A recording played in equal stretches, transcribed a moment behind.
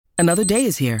Another day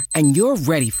is here, and you're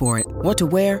ready for it. What to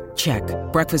wear? Check.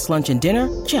 Breakfast, lunch, and dinner?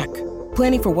 Check.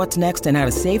 Planning for what's next and how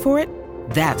to save for it?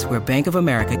 That's where Bank of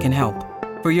America can help.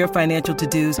 For your financial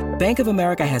to-dos, Bank of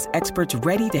America has experts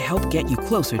ready to help get you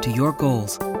closer to your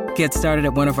goals. Get started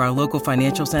at one of our local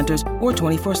financial centers or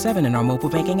 24/7 in our mobile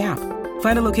banking app.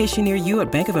 Find a location near you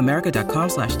at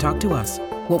bankofamerica.com/talktous.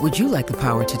 What would you like the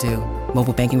power to do?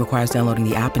 Mobile banking requires downloading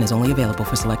the app and is only available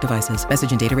for select devices.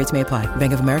 Message and data rates may apply.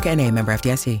 Bank of America N.A., member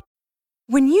FDIC.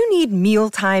 When you need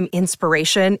mealtime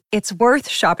inspiration, it's worth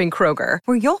shopping Kroger,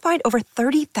 where you'll find over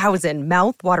 30,000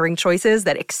 mouth-watering choices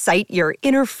that excite your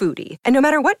inner foodie. And no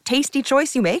matter what tasty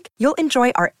choice you make, you'll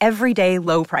enjoy our everyday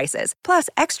low prices, plus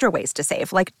extra ways to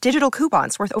save, like digital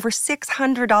coupons worth over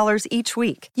 $600 each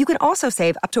week. You can also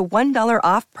save up to $1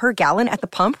 off per gallon at the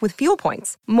pump with fuel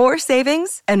points. More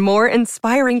savings and more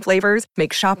inspiring flavors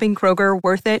make shopping Kroger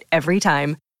worth it every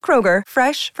time. Kroger,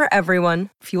 fresh for everyone.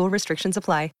 Fuel restrictions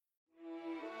apply.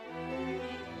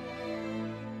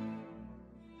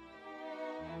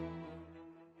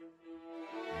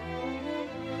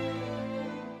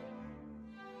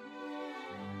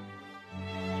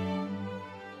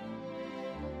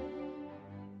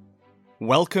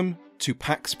 Welcome to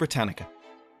Pax Britannica.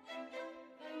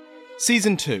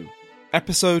 Season 2,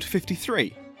 Episode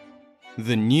 53,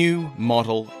 The New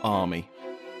Model Army.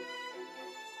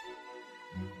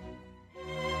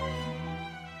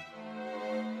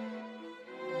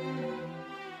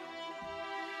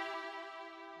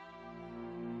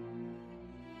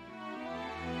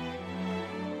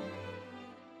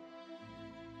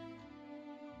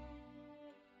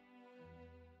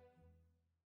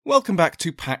 Welcome back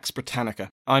to Pax Britannica.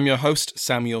 I'm your host,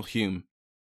 Samuel Hume.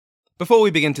 Before we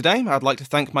begin today, I'd like to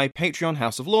thank my Patreon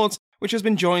House of Lords, which has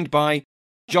been joined by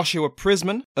Joshua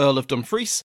Prisman, Earl of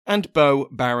Dumfries, and Bo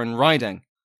Baron Riding.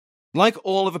 Like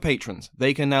all of the patrons,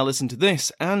 they can now listen to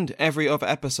this and every other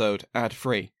episode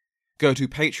ad-free. Go to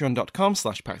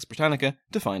patreon.com/PaxBritannica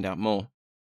to find out more.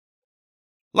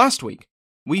 Last week,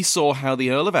 we saw how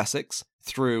the Earl of Essex,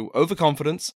 through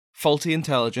overconfidence, faulty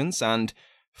intelligence,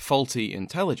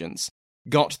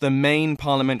 got the main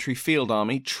parliamentary field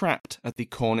army trapped at the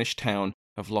Cornish town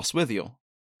of Lostwithiel.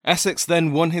 Essex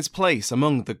then won his place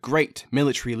among the great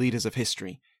military leaders of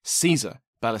history, Caesar,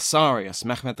 Belisarius,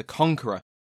 Mehmed the Conqueror,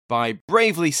 by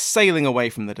bravely sailing away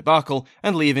from the debacle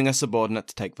and leaving a subordinate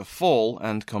to take the fall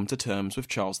and come to terms with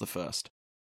Charles I.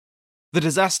 The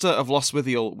disaster of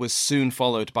Lostwithiel was soon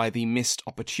followed by the missed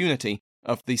opportunity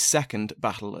of the Second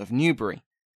Battle of Newbury.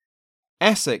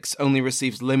 Essex only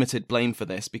received limited blame for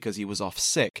this because he was off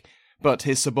sick, but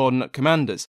his subordinate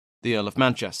commanders, the Earl of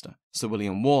Manchester, Sir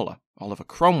William Waller, Oliver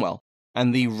Cromwell,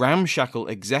 and the ramshackle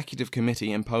executive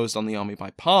committee imposed on the army by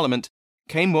Parliament,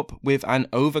 came up with an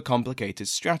overcomplicated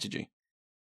strategy.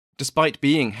 Despite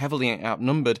being heavily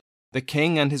outnumbered, the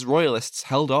king and his royalists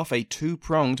held off a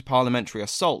two-pronged parliamentary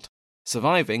assault,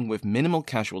 surviving with minimal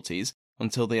casualties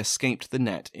until they escaped the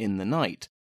net in the night.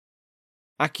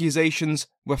 Accusations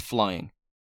were flying.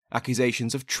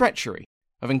 Accusations of treachery,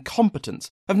 of incompetence,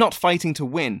 of not fighting to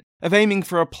win, of aiming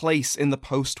for a place in the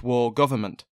post-war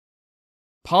government.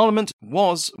 Parliament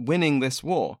was winning this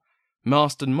war.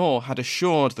 Marston Moor had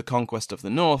assured the conquest of the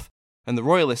north, and the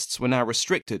royalists were now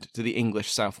restricted to the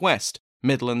English southwest,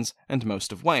 Midlands, and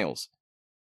most of Wales.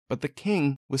 But the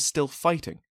king was still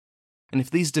fighting, and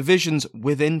if these divisions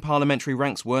within parliamentary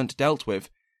ranks weren't dealt with,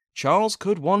 Charles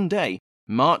could one day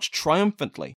march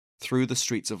triumphantly through the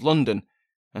streets of London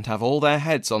and have all their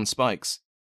heads on spikes.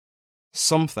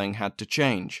 Something had to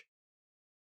change.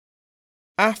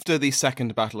 After the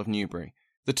Second Battle of Newbury,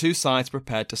 the two sides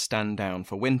prepared to stand down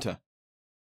for winter.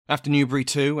 After Newbury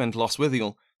II and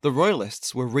Lostwithiel, the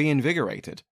royalists were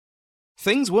reinvigorated.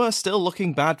 Things were still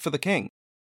looking bad for the king.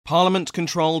 Parliament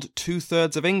controlled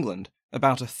 2/3 of England,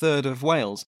 about 1/3 of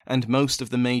Wales, and most of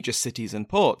the major cities and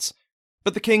ports,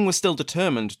 but the king was still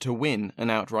determined to win an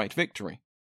outright victory.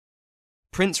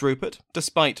 Prince Rupert,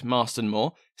 despite Marston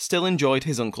Moor, still enjoyed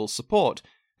his uncle's support,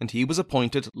 and he was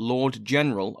appointed Lord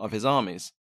General of his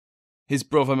armies. His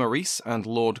brother Maurice and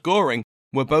Lord Goring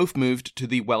were both moved to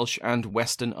the Welsh and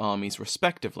Western armies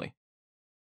respectively.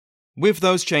 With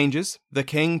those changes, the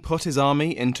king put his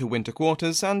army into winter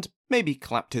quarters and maybe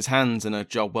clapped his hands in a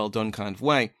job well done kind of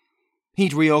way.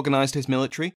 He'd reorganised his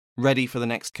military, ready for the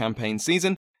next campaign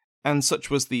season, and such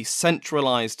was the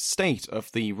centralised state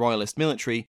of the royalist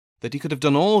military that he could have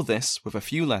done all of this with a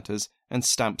few letters and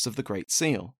stamps of the Great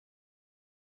Seal.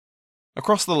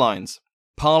 Across the lines,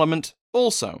 Parliament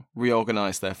also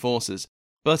reorganised their forces,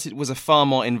 but it was a far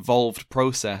more involved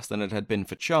process than it had been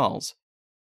for Charles.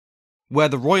 Where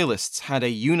the royalists had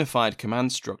a unified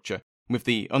command structure with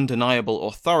the undeniable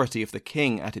authority of the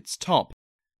king at its top,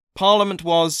 Parliament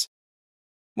was,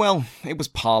 well, it was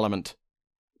Parliament.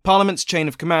 Parliament's chain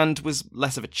of command was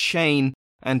less of a chain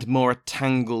and more a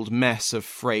tangled mess of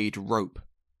frayed rope.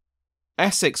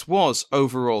 Essex was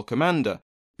overall commander,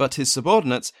 but his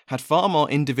subordinates had far more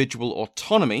individual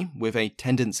autonomy, with a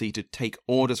tendency to take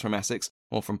orders from Essex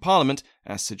or from Parliament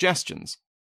as suggestions.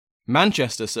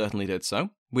 Manchester certainly did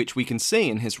so, which we can see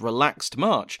in his relaxed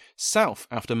march south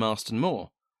after Marston Moor.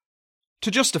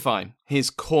 To justify his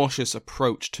cautious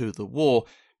approach to the war,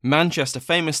 Manchester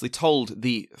famously told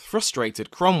the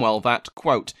frustrated Cromwell that,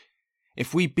 quote,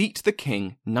 "If we beat the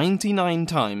king 99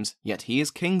 times, yet he is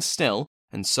king still,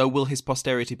 and so will his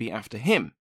posterity be after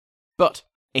him. But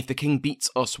if the king beats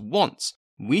us once,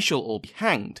 we shall all be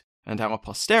hanged, and our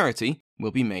posterity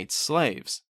will be made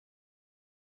slaves."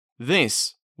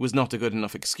 This was not a good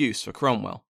enough excuse for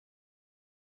Cromwell.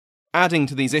 Adding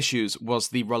to these issues was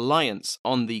the reliance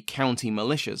on the county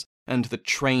militias and the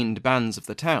trained bands of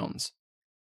the towns.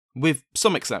 With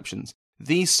some exceptions,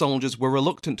 these soldiers were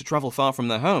reluctant to travel far from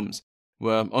their homes,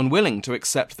 were unwilling to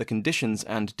accept the conditions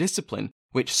and discipline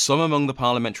which some among the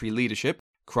parliamentary leadership,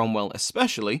 Cromwell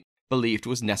especially, believed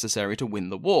was necessary to win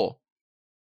the war.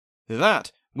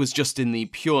 That was just in the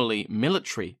purely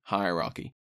military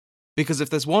hierarchy. Because if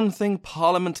there's one thing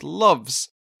Parliament loves,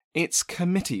 it's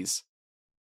committees.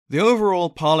 The overall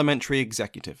parliamentary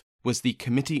executive was the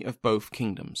Committee of Both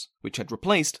Kingdoms, which had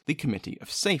replaced the Committee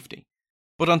of Safety.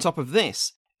 But on top of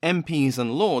this, MPs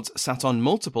and Lords sat on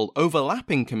multiple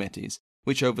overlapping committees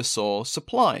which oversaw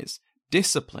supplies,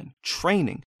 discipline,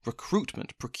 training,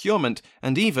 recruitment, procurement,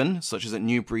 and even, such as at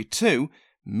Newbury too,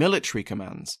 military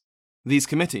commands. These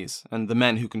committees, and the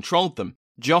men who controlled them,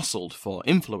 jostled for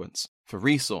influence, for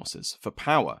resources, for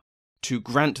power, to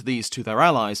grant these to their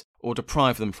allies or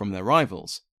deprive them from their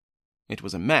rivals. It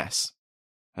was a mess.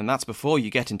 And that's before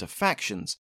you get into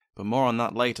factions, but more on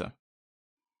that later.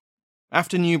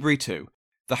 After Newbury too,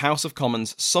 the House of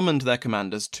Commons summoned their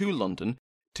commanders to London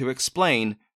to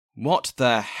explain what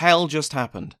the hell just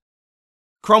happened.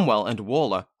 Cromwell and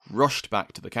Waller rushed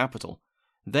back to the capital.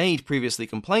 They'd previously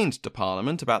complained to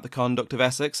Parliament about the conduct of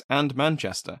Essex and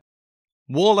Manchester.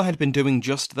 Waller had been doing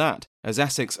just that, as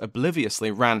Essex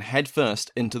obliviously ran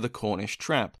headfirst into the Cornish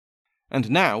trap, and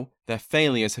now their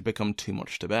failures had become too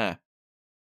much to bear.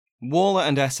 Waller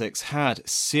and Essex had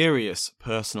serious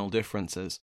personal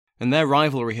differences, and their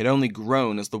rivalry had only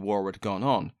grown as the war had gone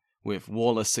on, with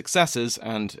Waller's successes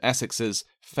and Essex's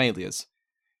failures.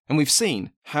 And we've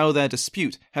seen how their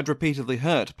dispute had repeatedly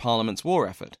hurt Parliament's war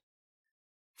effort.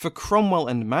 For Cromwell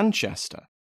and Manchester,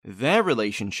 their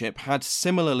relationship had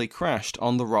similarly crashed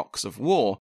on the rocks of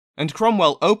war, and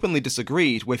Cromwell openly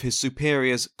disagreed with his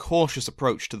superior's cautious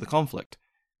approach to the conflict.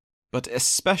 But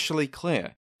especially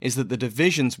clear is that the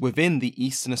divisions within the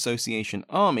Eastern Association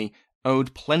Army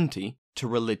owed plenty to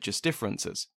religious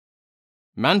differences.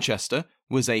 Manchester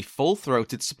was a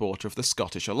full-throated supporter of the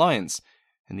Scottish Alliance,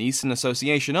 and the Eastern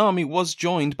Association Army was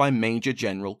joined by Major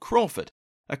General Crawford,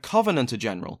 a Covenanter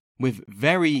general with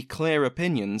very clear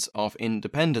opinions of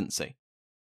independency.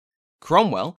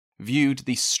 Cromwell viewed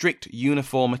the strict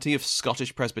uniformity of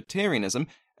Scottish Presbyterianism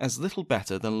as little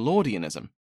better than Laudianism.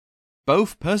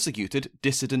 Both persecuted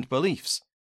dissident beliefs.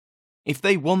 If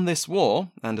they won this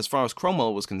war, and as far as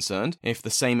Cromwell was concerned, if the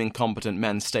same incompetent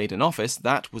men stayed in office,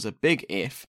 that was a big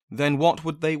if, then what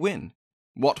would they win?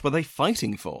 What were they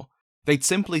fighting for? They'd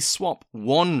simply swap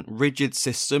one rigid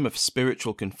system of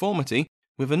spiritual conformity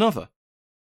with another.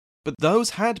 But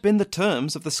those had been the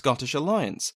terms of the Scottish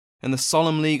alliance, and the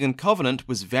Solemn League and Covenant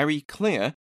was very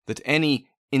clear that any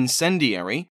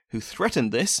incendiary who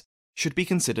threatened this should be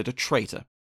considered a traitor.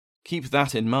 Keep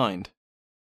that in mind.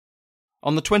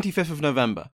 On the 25th of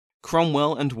November,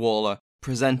 Cromwell and Waller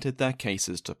presented their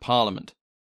cases to Parliament.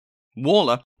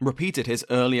 Waller repeated his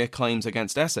earlier claims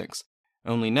against Essex,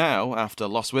 only now, after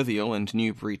Lostwithiel and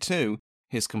Newbury too,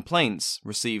 his complaints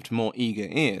received more eager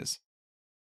ears.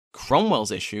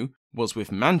 Cromwell's issue was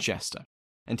with Manchester,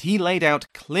 and he laid out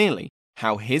clearly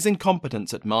how his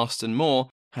incompetence at Marston Moor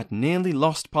had nearly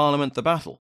lost Parliament the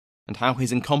battle, and how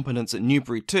his incompetence at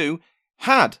Newbury too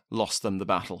had lost them the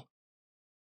battle.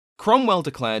 Cromwell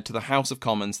declared to the House of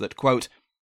Commons that, quote,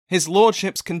 "His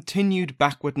lordship's continued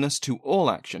backwardness to all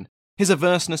action, his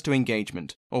averseness to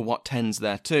engagement, or what tends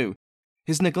thereto,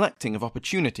 his neglecting of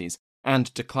opportunities,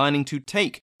 and declining to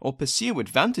take or pursue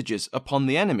advantages upon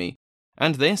the enemy,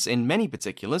 and this, in many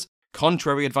particulars,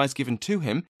 contrary advice given to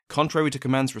him, contrary to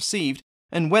commands received,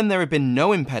 and when there had been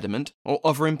no impediment or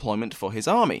other employment for his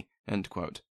army." End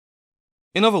quote.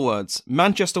 In other words,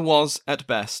 Manchester was, at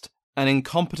best, an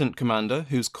incompetent commander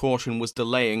whose caution was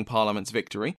delaying Parliament's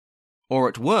victory, or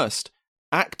at worst,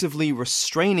 actively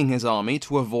restraining his army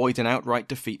to avoid an outright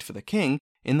defeat for the king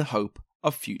in the hope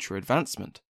of future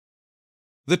advancement.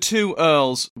 The two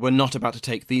earls were not about to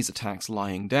take these attacks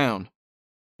lying down.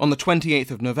 On the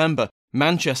 28th of November,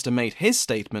 Manchester made his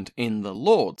statement in the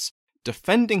Lords,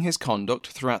 defending his conduct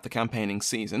throughout the campaigning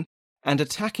season and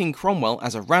attacking Cromwell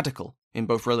as a radical in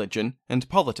both religion and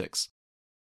politics.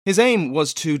 His aim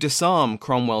was to disarm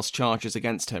Cromwell's charges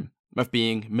against him of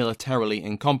being militarily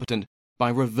incompetent by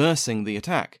reversing the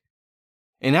attack.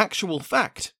 In actual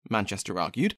fact, Manchester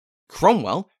argued,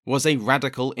 Cromwell was a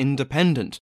radical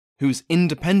independent, whose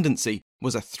independency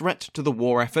was a threat to the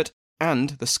war effort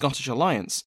and the Scottish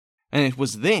alliance, and it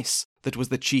was this that was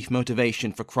the chief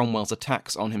motivation for Cromwell's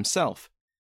attacks on himself.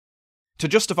 To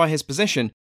justify his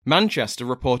position, Manchester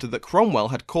reported that Cromwell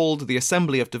had called the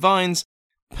Assembly of Divines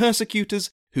persecutors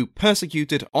who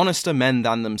persecuted honester men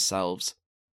than themselves.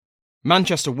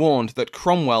 Manchester warned that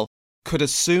Cromwell could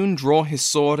as soon draw his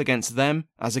sword against them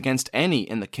as against any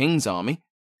in the king's army.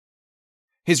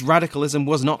 His radicalism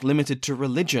was not limited to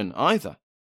religion either.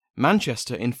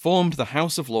 Manchester informed the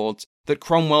House of Lords that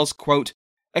Cromwell's, quote,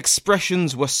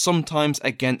 expressions were sometimes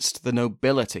against the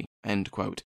nobility, end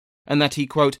quote, and that he,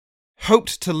 quote,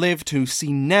 hoped to live to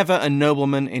see never a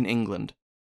nobleman in England.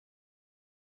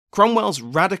 Cromwell's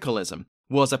radicalism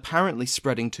was apparently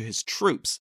spreading to his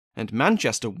troops, and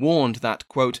Manchester warned that,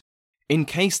 quote, in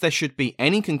case there should be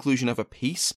any conclusion of a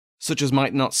peace, such as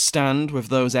might not stand with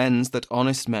those ends that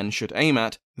honest men should aim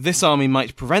at, this army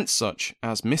might prevent such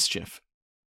as mischief.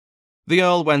 The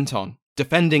Earl went on,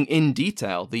 defending in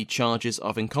detail the charges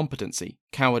of incompetency,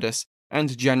 cowardice,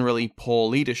 and generally poor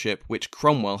leadership which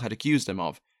Cromwell had accused him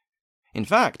of. In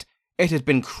fact, it had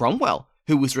been Cromwell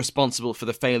who was responsible for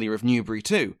the failure of Newbury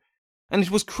too, and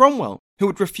it was Cromwell who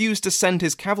had refused to send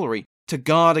his cavalry to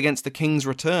guard against the king's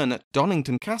return at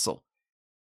Donnington Castle.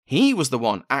 He was the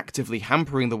one actively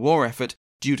hampering the war effort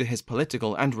due to his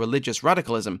political and religious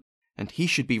radicalism, and he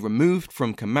should be removed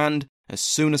from command as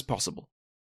soon as possible.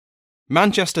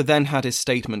 Manchester then had his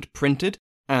statement printed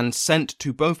and sent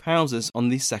to both houses on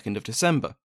the 2nd of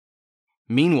December.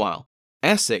 Meanwhile,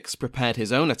 Essex prepared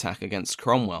his own attack against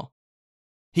Cromwell.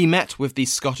 He met with the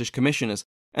Scottish commissioners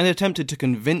and attempted to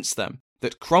convince them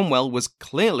that Cromwell was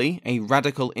clearly a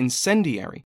radical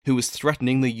incendiary who was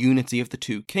threatening the unity of the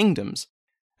two kingdoms,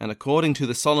 and according to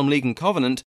the Solemn League and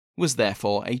Covenant, was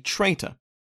therefore a traitor.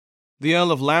 The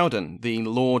Earl of Loudon, the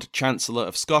Lord Chancellor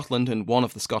of Scotland and one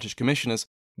of the Scottish commissioners,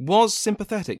 was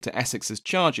sympathetic to Essex's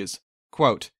charges.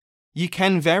 Quote, ye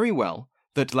ken very well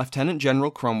that Lieutenant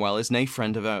General Cromwell is nae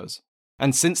friend of ours,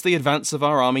 and since the advance of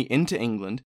our army into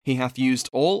England, he hath used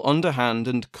all underhand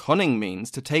and cunning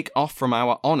means to take off from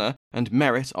our honour and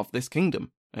merit of this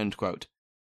kingdom. End quote.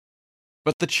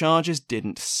 But the charges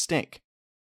didn't stick.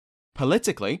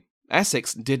 Politically,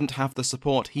 Essex didn't have the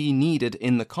support he needed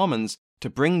in the Commons to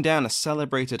bring down a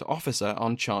celebrated officer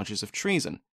on charges of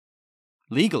treason.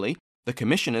 Legally, the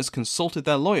commissioners consulted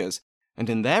their lawyers, and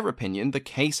in their opinion the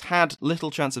case had little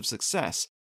chance of success,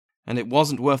 and it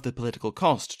wasn't worth the political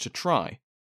cost to try.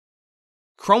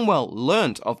 Cromwell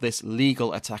learnt of this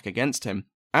legal attack against him,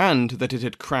 and that it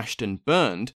had crashed and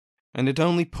burned, and it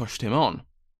only pushed him on.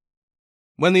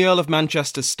 When the Earl of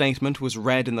Manchester's statement was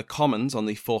read in the Commons on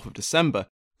the 4th of December,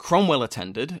 Cromwell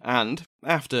attended and,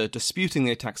 after disputing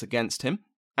the attacks against him,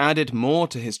 added more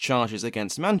to his charges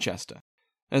against Manchester,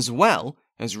 as well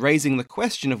as raising the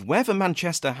question of whether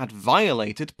Manchester had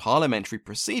violated parliamentary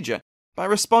procedure by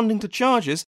responding to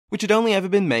charges which had only ever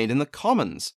been made in the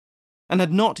Commons, and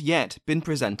had not yet been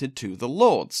presented to the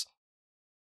Lords.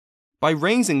 By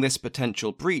raising this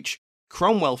potential breach,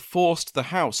 Cromwell forced the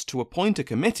House to appoint a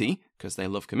committee, because they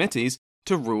love committees,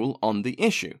 to rule on the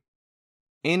issue.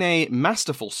 In a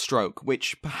masterful stroke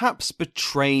which perhaps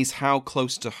betrays how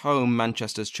close to home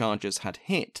Manchester's charges had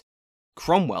hit,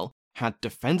 Cromwell had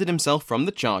defended himself from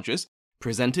the charges,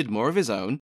 presented more of his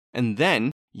own, and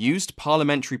then used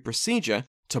parliamentary procedure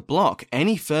to block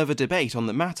any further debate on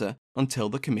the matter until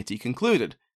the committee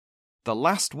concluded. The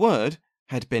last word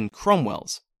had been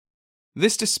Cromwell's.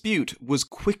 This dispute was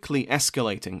quickly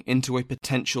escalating into a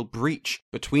potential breach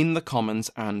between the Commons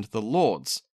and the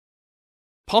Lords.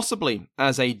 Possibly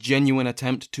as a genuine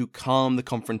attempt to calm the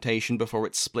confrontation before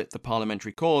it split the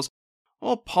parliamentary cause,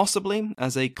 or possibly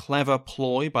as a clever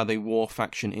ploy by the war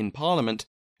faction in Parliament,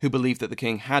 who believed that the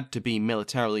king had to be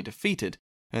militarily defeated,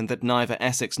 and that neither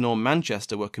Essex nor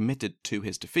Manchester were committed to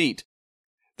his defeat,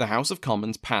 the House of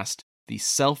Commons passed the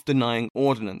Self-Denying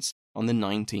Ordinance on the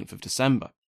 19th of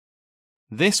December.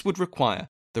 This would require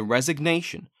the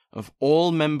resignation of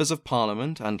all members of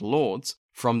Parliament and Lords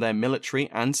from their military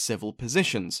and civil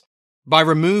positions, By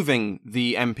removing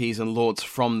the MPs and lords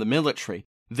from the military,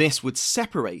 this would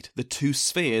separate the two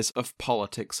spheres of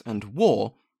politics and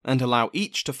war and allow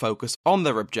each to focus on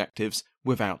their objectives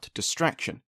without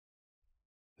distraction.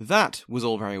 That was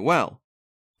all very well,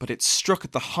 but it struck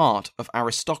at the heart of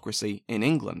aristocracy in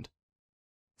England.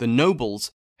 The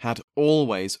nobles had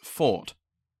always fought.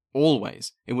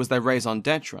 Always. It was their raison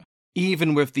d'etre.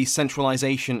 Even with the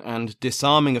centralisation and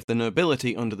disarming of the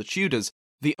nobility under the Tudors,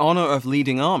 the honour of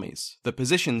leading armies, the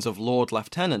positions of Lord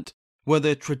Lieutenant, were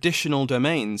the traditional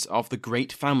domains of the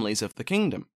great families of the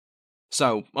kingdom.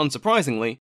 So,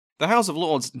 unsurprisingly, the House of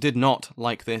Lords did not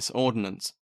like this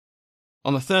ordinance.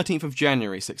 On the 13th of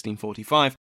January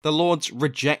 1645, the Lords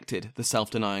rejected the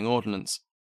self-denying ordinance.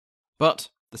 But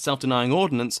the self-denying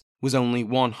ordinance was only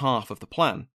one half of the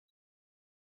plan.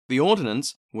 The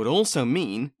ordinance would also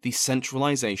mean the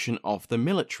centralisation of the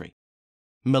military.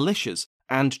 Militias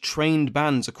and trained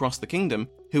bands across the kingdom,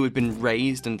 who had been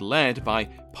raised and led by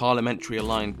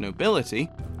parliamentary-aligned nobility,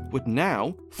 would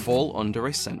now fall under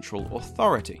a central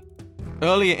authority.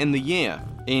 Earlier in the year,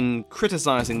 in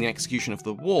criticising the execution of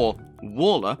the war,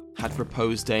 Waller had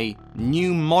proposed a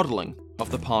new modelling of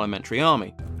the parliamentary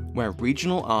army, where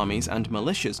regional armies and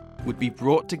militias would be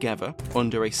brought together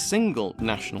under a single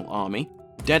national army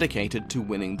dedicated to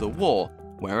winning the war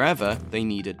wherever they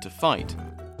needed to fight.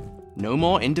 No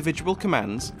more individual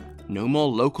commands, no more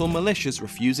local militias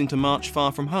refusing to march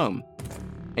far from home.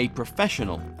 A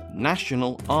professional,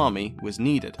 national army was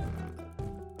needed.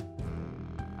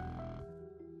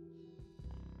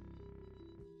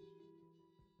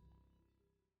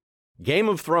 Game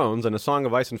of Thrones and A Song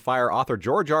of Ice and Fire author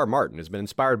George R. Martin has been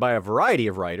inspired by a variety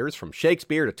of writers, from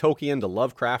Shakespeare to Tolkien to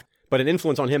Lovecraft, but an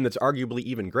influence on him that's arguably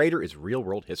even greater is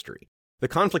real-world history. The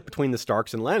conflict between the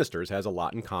Starks and Lannisters has a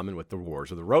lot in common with the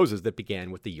Wars of the Roses that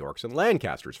began with the Yorks and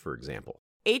Lancasters, for example.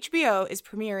 HBO is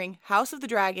premiering House of the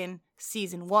Dragon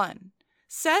Season 1.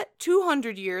 Set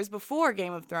 200 years before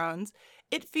Game of Thrones,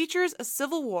 it features a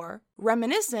civil war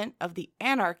reminiscent of the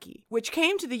Anarchy, which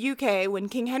came to the UK when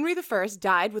King Henry I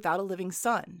died without a living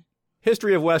son.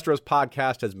 History of Westeros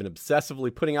podcast has been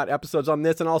obsessively putting out episodes on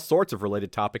this and all sorts of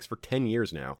related topics for 10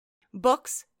 years now.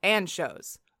 Books and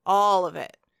shows. All of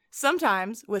it.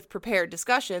 Sometimes with prepared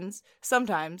discussions,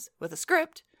 sometimes with a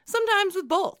script, sometimes with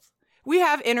both. We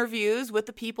have interviews with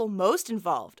the people most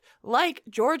involved, like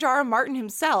George R. R. Martin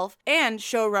himself and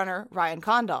showrunner Ryan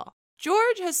Condal.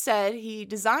 George has said he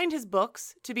designed his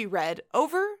books to be read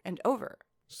over and over.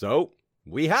 So,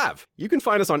 we have. You can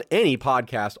find us on any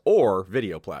podcast or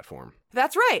video platform.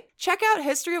 That's right. Check out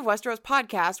History of Westeros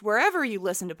podcast wherever you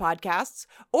listen to podcasts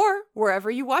or wherever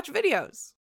you watch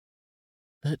videos.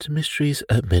 Let Mysteries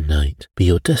at Midnight be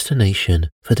your destination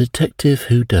for detective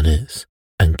whodunits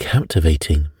and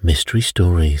captivating mystery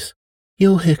stories.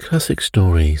 You'll hear classic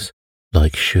stories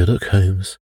like Sherlock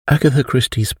Holmes, Agatha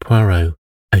Christie's Poirot,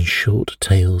 and short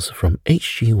tales from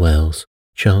H.G. Wells,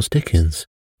 Charles Dickens,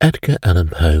 Edgar Allan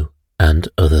Poe, and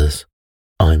others.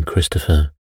 I'm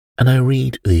Christopher, and I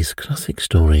read these classic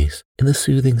stories in the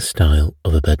soothing style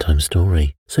of a bedtime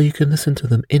story, so you can listen to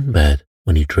them in bed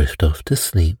when you drift off to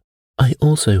sleep. I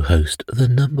also host the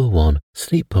 #1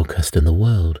 sleep podcast in the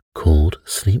world called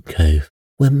Sleep Cove,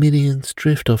 where millions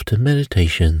drift off to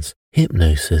meditations,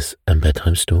 hypnosis, and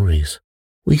bedtime stories.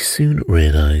 We soon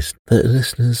realised that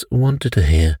listeners wanted to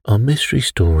hear our mystery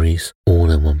stories all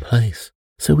in one place,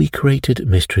 so we created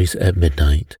Mysteries at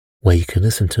Midnight, where you can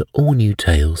listen to all new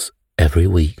tales every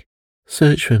week.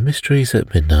 Search for Mysteries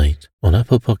at Midnight on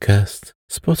Apple Podcasts,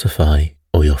 Spotify,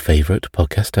 or your favourite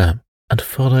podcast app, and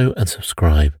follow and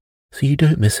subscribe so you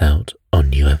don't miss out on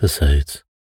new episodes.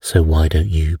 So why don't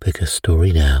you pick a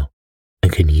story now?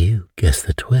 And can you guess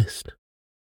the twist?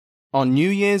 On New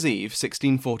Year's Eve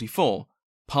 1644,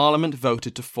 Parliament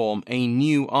voted to form a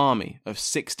new army of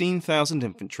 16,000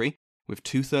 infantry, with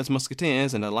 2/3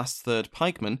 musketeers and a last third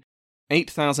pikemen,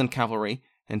 8,000 cavalry,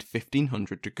 and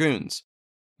 1,500 dragoons.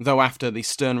 Though after the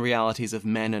stern realities of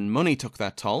men and money took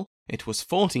their toll, it was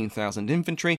 14,000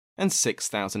 infantry and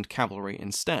 6,000 cavalry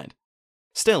instead.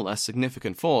 Still a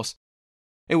significant force.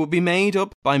 It would be made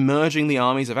up by merging the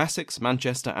armies of Essex,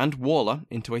 Manchester, and Waller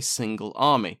into a single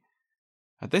army.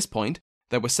 At this point,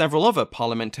 there were several other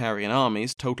parliamentarian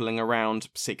armies totalling around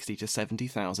 60 to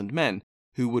 70,000 men,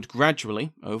 who would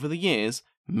gradually, over the years,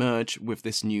 merge with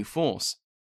this new force.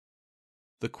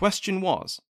 The question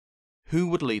was, who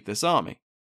would lead this army?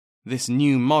 This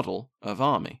new model of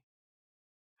army?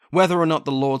 Whether or not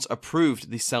the Lords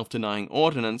approved the self-denying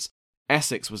ordinance,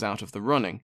 Essex was out of the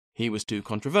running. He was too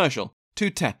controversial, too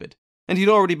tepid, and he'd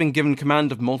already been given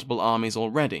command of multiple armies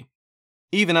already.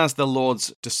 Even as the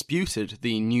Lords disputed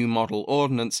the new model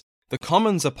ordinance, the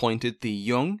Commons appointed the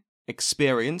young,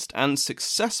 experienced, and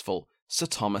successful Sir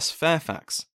Thomas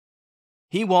Fairfax.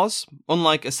 He was,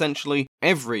 unlike essentially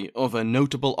every other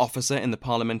notable officer in the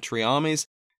parliamentary armies,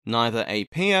 neither a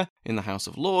peer in the House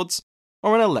of Lords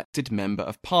or an elected member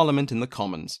of Parliament in the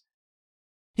Commons.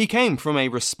 He came from a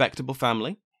respectable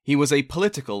family, he was a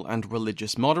political and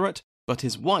religious moderate, but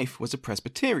his wife was a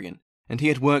Presbyterian, and he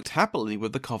had worked happily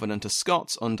with the Covenanter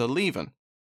Scots under Leven.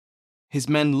 His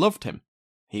men loved him.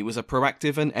 He was a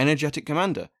proactive and energetic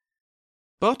commander.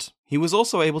 But he was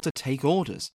also able to take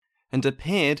orders, and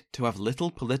appeared to have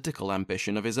little political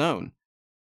ambition of his own.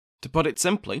 To put it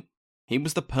simply, he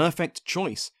was the perfect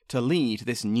choice to lead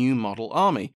this new model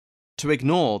army, to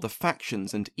ignore the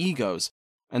factions and egos,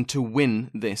 and to win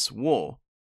this war.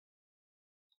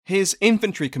 His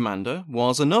infantry commander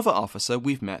was another officer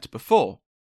we've met before,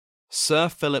 Sir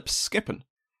Philip Skippen,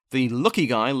 the lucky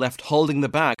guy left holding the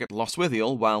bag at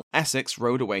Lostwithiel while Essex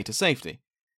rode away to safety.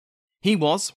 He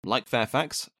was, like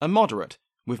Fairfax, a moderate,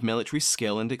 with military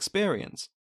skill and experience.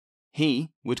 He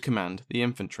would command the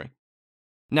infantry.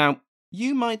 Now,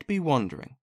 you might be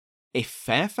wondering, if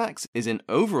Fairfax is in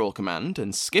overall command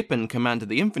and Skippen commanded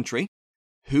the infantry,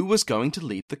 who was going to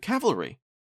lead the cavalry?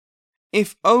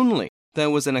 If only there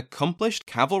was an accomplished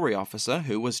cavalry officer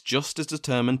who was just as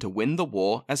determined to win the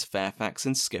war as Fairfax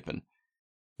and Skippen.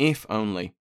 If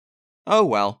only. Oh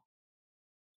well.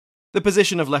 The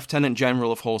position of Lieutenant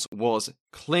General of Horse was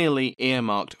clearly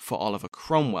earmarked for Oliver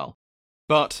Cromwell,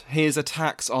 but his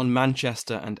attacks on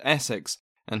Manchester and Essex,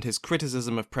 and his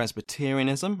criticism of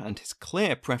Presbyterianism and his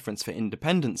clear preference for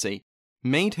independency,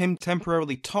 made him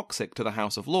temporarily toxic to the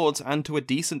House of Lords and to a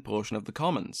decent portion of the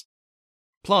Commons.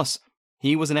 Plus,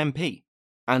 he was an MP,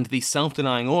 and the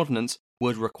self-denying ordinance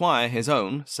would require his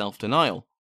own self-denial.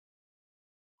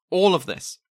 All of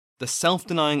this, the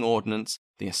self-denying ordinance,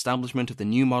 the establishment of the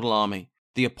new model army,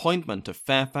 the appointment of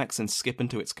Fairfax and Skippen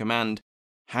to its command,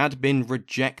 had been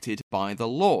rejected by the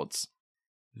Lords.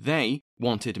 They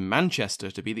wanted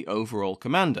Manchester to be the overall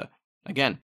commander.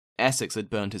 Again, Essex had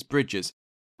burnt his bridges,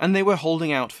 and they were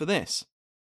holding out for this.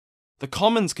 The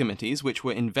Commons committees which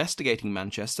were investigating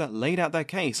Manchester laid out their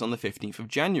case on the 15th of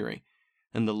January,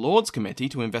 and the Lords Committee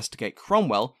to investigate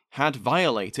Cromwell had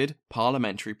violated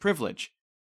parliamentary privilege.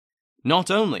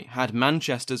 Not only had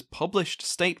Manchester's published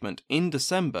statement in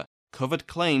December covered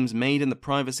claims made in the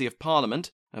privacy of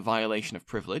Parliament, a violation of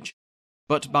privilege,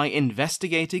 but by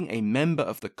investigating a member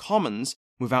of the Commons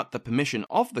without the permission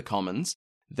of the Commons,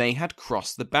 they had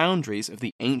crossed the boundaries of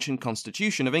the ancient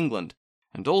constitution of England,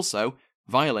 and also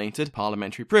violated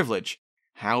parliamentary privilege.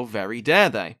 How very dare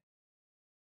they?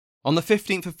 On the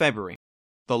 15th of February,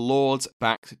 the Lords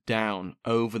backed down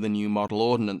over the new model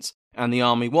ordinance, and the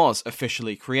army was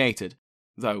officially created,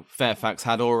 though Fairfax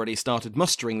had already started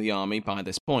mustering the army by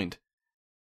this point.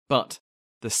 But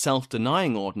the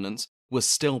self-denying ordinance was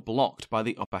still blocked by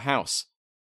the upper house,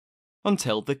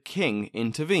 until the king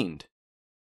intervened.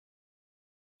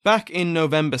 Back in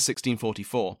November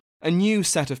 1644, a new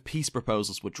set of peace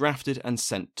proposals were drafted and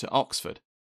sent to Oxford.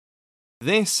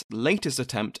 This latest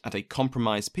attempt at a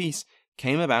compromise peace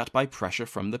came about by pressure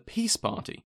from the Peace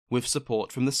Party, with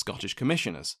support from the Scottish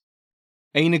Commissioners.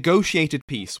 A negotiated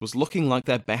peace was looking like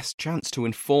their best chance to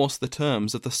enforce the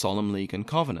terms of the Solemn League and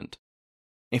Covenant.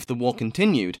 If the war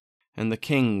continued, and the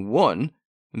king won,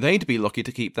 they'd be lucky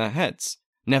to keep their heads,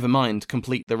 never mind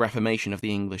complete the reformation of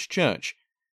the English Church.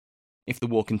 If the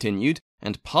war continued,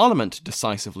 and Parliament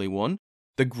decisively won,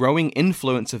 the growing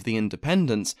influence of the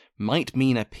independents might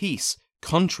mean a peace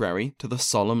contrary to the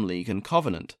Solemn League and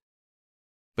Covenant.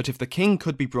 But if the king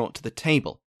could be brought to the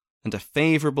table, and a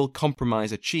favourable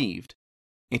compromise achieved,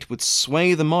 it would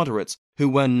sway the moderates who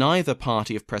were neither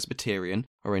party of Presbyterian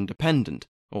or independent,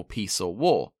 or peace or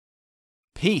war.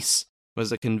 Peace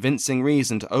was a convincing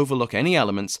reason to overlook any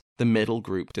elements the middle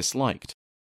group disliked.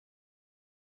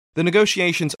 The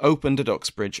negotiations opened at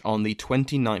Uxbridge on the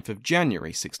 29th of January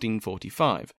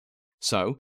 1645,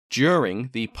 so, during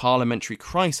the parliamentary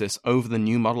crisis over the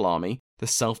new model army, the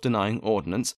self-denying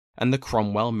ordinance, and the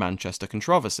Cromwell-Manchester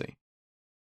controversy.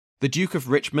 The Duke of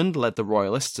Richmond led the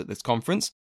Royalists at this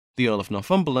conference, the Earl of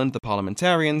Northumberland the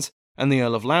Parliamentarians, and the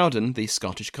Earl of Loudon the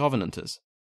Scottish Covenanters.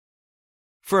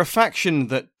 For a faction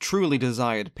that truly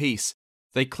desired peace,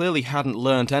 they clearly hadn't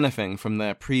learnt anything from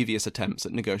their previous attempts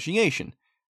at negotiation.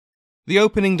 The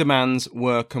opening demands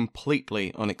were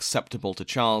completely unacceptable to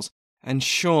Charles, and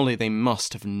surely they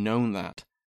must have known that.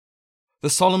 The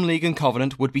Solemn League and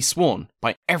Covenant would be sworn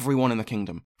by everyone in the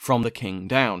kingdom, from the king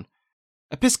down.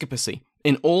 Episcopacy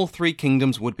in all three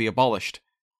kingdoms would be abolished.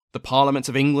 The parliaments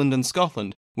of England and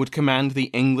Scotland would command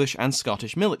the English and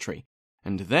Scottish military,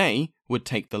 and they would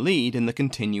take the lead in the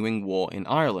continuing war in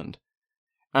Ireland.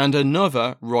 And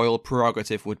another royal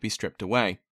prerogative would be stripped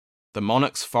away. The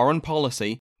monarch's foreign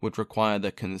policy would require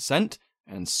the consent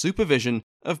and supervision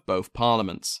of both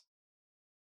parliaments.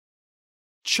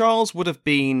 Charles would have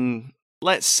been,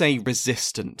 let's say,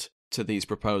 resistant to these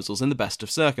proposals in the best of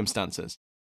circumstances,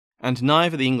 and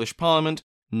neither the English Parliament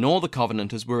nor the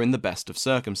Covenanters were in the best of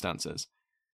circumstances.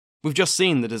 We've just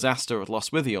seen the disaster at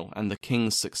Lostwithiel and the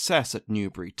King's success at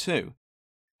Newbury too.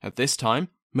 At this time,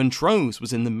 Montrose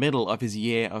was in the middle of his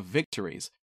year of victories.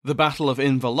 The Battle of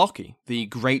Inverlochy, the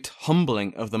great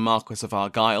humbling of the Marquess of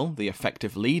Argyll, the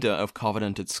effective leader of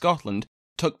Covenanted Scotland,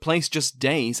 took place just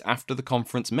days after the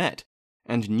conference met,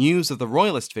 and news of the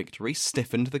Royalist victory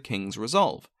stiffened the King's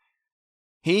resolve.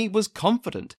 He was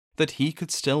confident that he could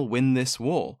still win this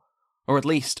war, or at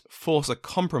least force a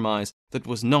compromise that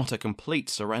was not a complete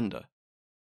surrender.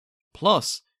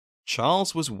 Plus,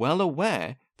 Charles was well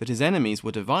aware that his enemies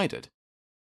were divided.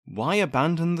 Why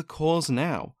abandon the cause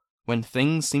now, when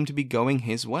things seemed to be going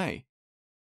his way?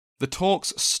 The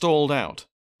talks stalled out,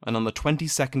 and on the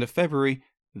 22nd of February,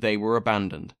 they were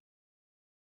abandoned.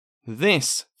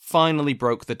 This finally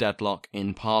broke the deadlock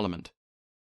in Parliament.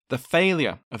 The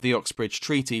failure of the Uxbridge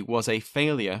Treaty was a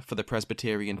failure for the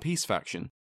Presbyterian peace faction,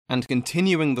 and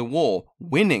continuing the war,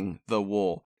 winning the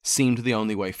war, seemed the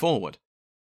only way forward.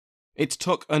 It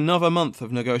took another month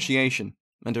of negotiation,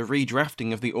 and a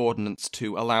redrafting of the ordinance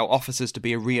to allow officers to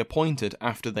be reappointed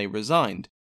after they resigned.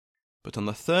 But on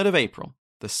the 3rd of April,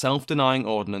 the self-denying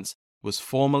ordinance was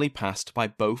formally passed by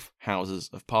both Houses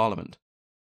of Parliament.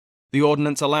 The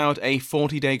ordinance allowed a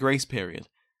 40-day grace period,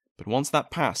 but once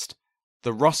that passed,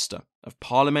 the roster of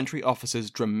parliamentary officers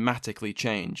dramatically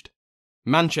changed.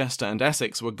 Manchester and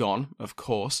Essex were gone, of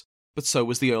course, but so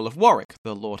was the Earl of Warwick,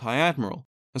 the Lord High Admiral,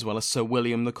 as well as Sir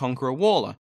William the Conqueror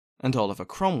Waller, and Oliver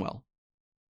Cromwell.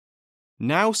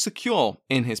 Now secure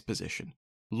in his position,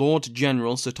 Lord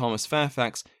General Sir Thomas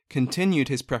Fairfax continued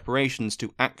his preparations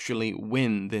to actually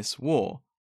win this war.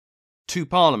 To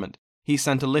Parliament, he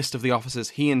sent a list of the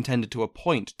officers he intended to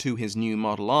appoint to his new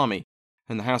model army,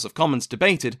 and the House of Commons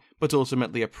debated but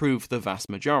ultimately approved the vast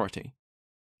majority.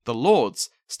 The Lords,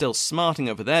 still smarting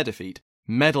over their defeat,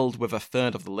 meddled with a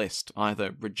third of the list,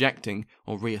 either rejecting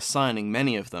or reassigning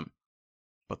many of them.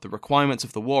 But the requirements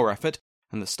of the war effort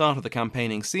and the start of the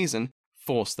campaigning season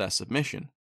forced their submission.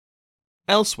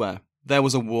 Elsewhere, there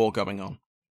was a war going on.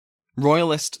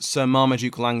 Royalist Sir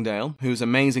Marmaduke Langdale, whose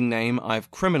amazing name I've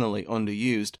criminally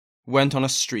underused, went on a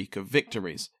streak of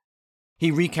victories. He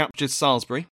recaptured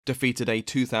Salisbury, defeated a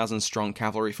 2,000-strong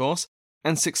cavalry force,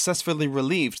 and successfully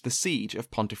relieved the siege of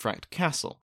Pontefract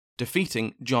Castle,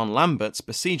 defeating John Lambert's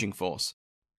besieging force.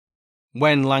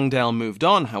 When Langdale moved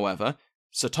on, however,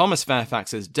 Sir Thomas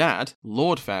Fairfax's dad,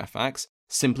 Lord Fairfax,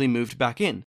 simply moved back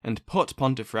in and put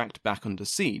Pontefract back under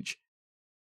siege.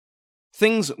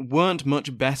 Things weren't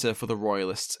much better for the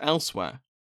Royalists elsewhere.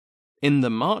 In the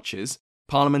Marches,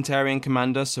 Parliamentarian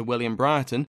commander Sir William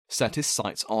Brereton set his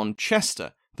sights on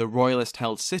Chester, the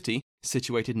Royalist-held city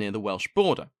situated near the Welsh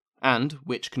border, and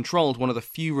which controlled one of the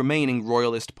few remaining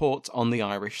Royalist ports on the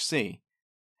Irish Sea.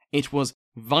 It was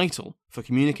vital for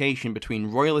communication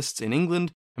between Royalists in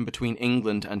England and between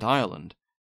England and Ireland.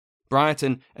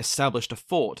 Brereton established a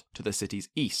fort to the city's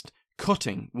east,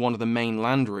 cutting one of the main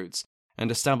land routes, and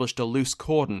established a loose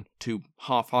cordon to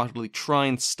half-heartedly try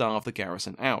and starve the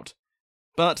garrison out.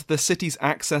 But the city's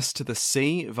access to the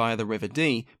sea via the River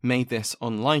Dee made this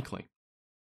unlikely.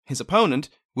 His opponent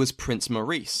was Prince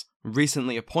Maurice,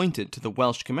 recently appointed to the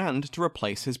Welsh command to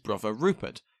replace his brother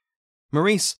Rupert.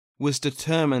 Maurice was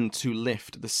determined to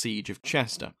lift the siege of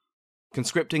Chester.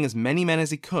 Conscripting as many men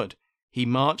as he could, he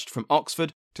marched from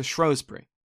Oxford to Shrewsbury.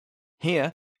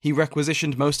 Here, he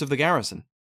requisitioned most of the garrison.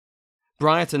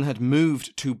 Brereton had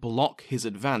moved to block his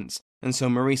advance, and so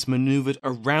Maurice manoeuvred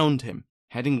around him,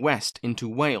 heading west into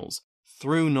Wales,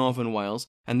 through northern Wales,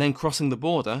 and then crossing the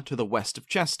border to the west of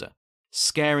Chester,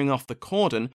 scaring off the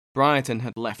cordon Brereton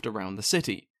had left around the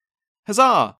city.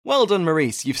 Huzzah! Well done,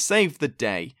 Maurice, you've saved the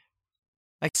day.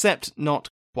 Except not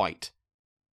quite.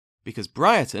 Because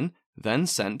Brereton then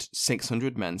sent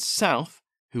 600 men south,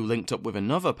 who linked up with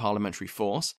another parliamentary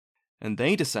force, and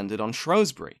they descended on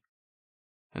Shrewsbury.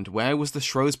 And where was the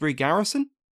Shrewsbury garrison?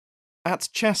 At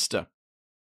Chester.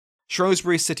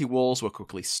 Shrewsbury's city walls were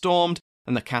quickly stormed,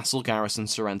 and the castle garrison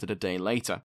surrendered a day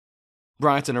later.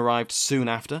 Brereton arrived soon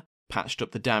after, patched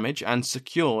up the damage, and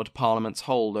secured Parliament's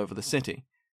hold over the city.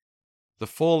 The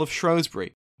fall of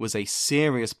Shrewsbury was a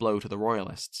serious blow to the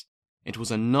Royalists. It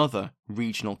was another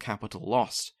regional capital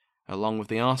lost, along with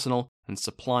the arsenal and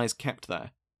supplies kept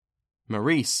there.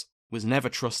 Maurice was never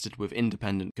trusted with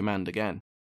independent command again.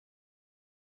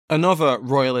 Another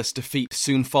royalist defeat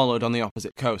soon followed on the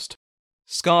opposite coast.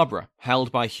 Scarborough,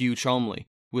 held by Hugh Cholmondeley,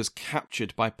 was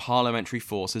captured by parliamentary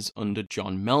forces under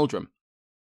John Meldrum.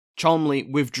 Cholmondeley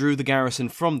withdrew the garrison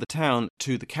from the town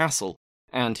to the castle,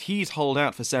 and he'd hold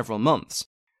out for several months,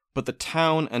 but the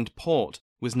town and port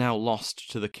was now lost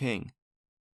to the king.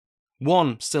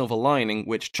 One silver lining,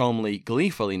 which Cholmondeley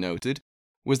gleefully noted,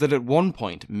 was that at one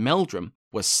point Meldrum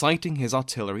was sighting his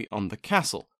artillery on the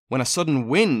castle, when a sudden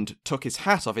wind took his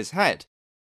hat off his head.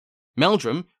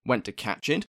 Meldrum went to catch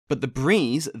it, but the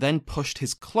breeze then pushed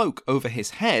his cloak over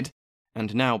his head,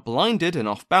 and now blinded and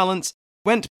off balance,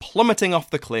 went plummeting off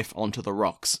the cliff onto the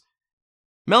rocks.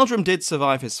 Meldrum did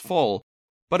survive his fall,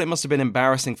 but it must have been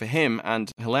embarrassing for him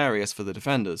and hilarious for the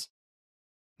defenders.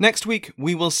 Next week,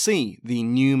 we will see the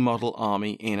new model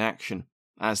army in action,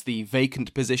 as the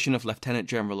vacant position of Lieutenant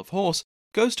General of Horse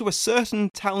goes to a certain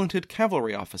talented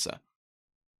cavalry officer.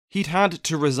 He'd had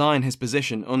to resign his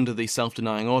position under the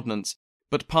self-denying ordinance,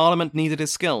 but Parliament needed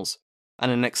his skills,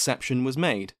 and an exception was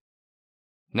made.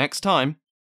 Next time,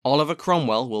 Oliver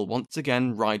Cromwell will once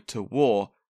again ride to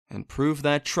war, and prove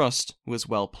their trust was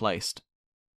well placed.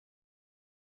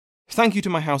 Thank you to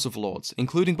my House of Lords,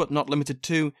 including but not limited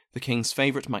to the King's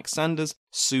favourite Mike Sanders,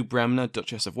 Sue Bremner,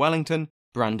 Duchess of Wellington,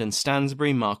 Brandon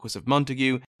Stansbury, Marquis of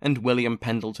Montague, and William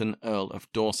Pendleton, Earl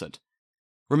of Dorset.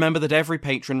 Remember that every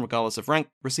patron, regardless of rank,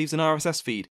 receives an RSS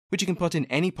feed, which you can put in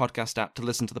any podcast app to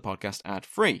listen to the podcast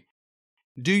ad-free.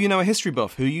 Do you know a history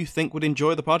buff who you think would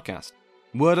enjoy the podcast?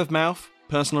 Word of mouth,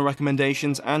 personal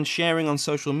recommendations, and sharing on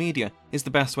social media is the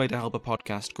best way to help a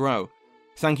podcast grow.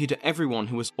 Thank you to everyone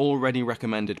who has already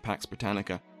recommended Pax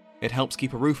Britannica. It helps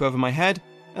keep a roof over my head,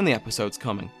 and the episode's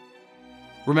coming.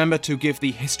 Remember to give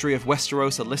the History of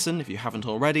Westeros a listen if you haven't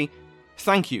already.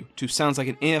 Thank you to Sounds Like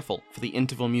an Earful for the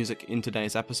interval music in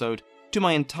today's episode, to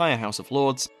my entire House of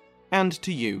Lords, and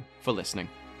to you for listening.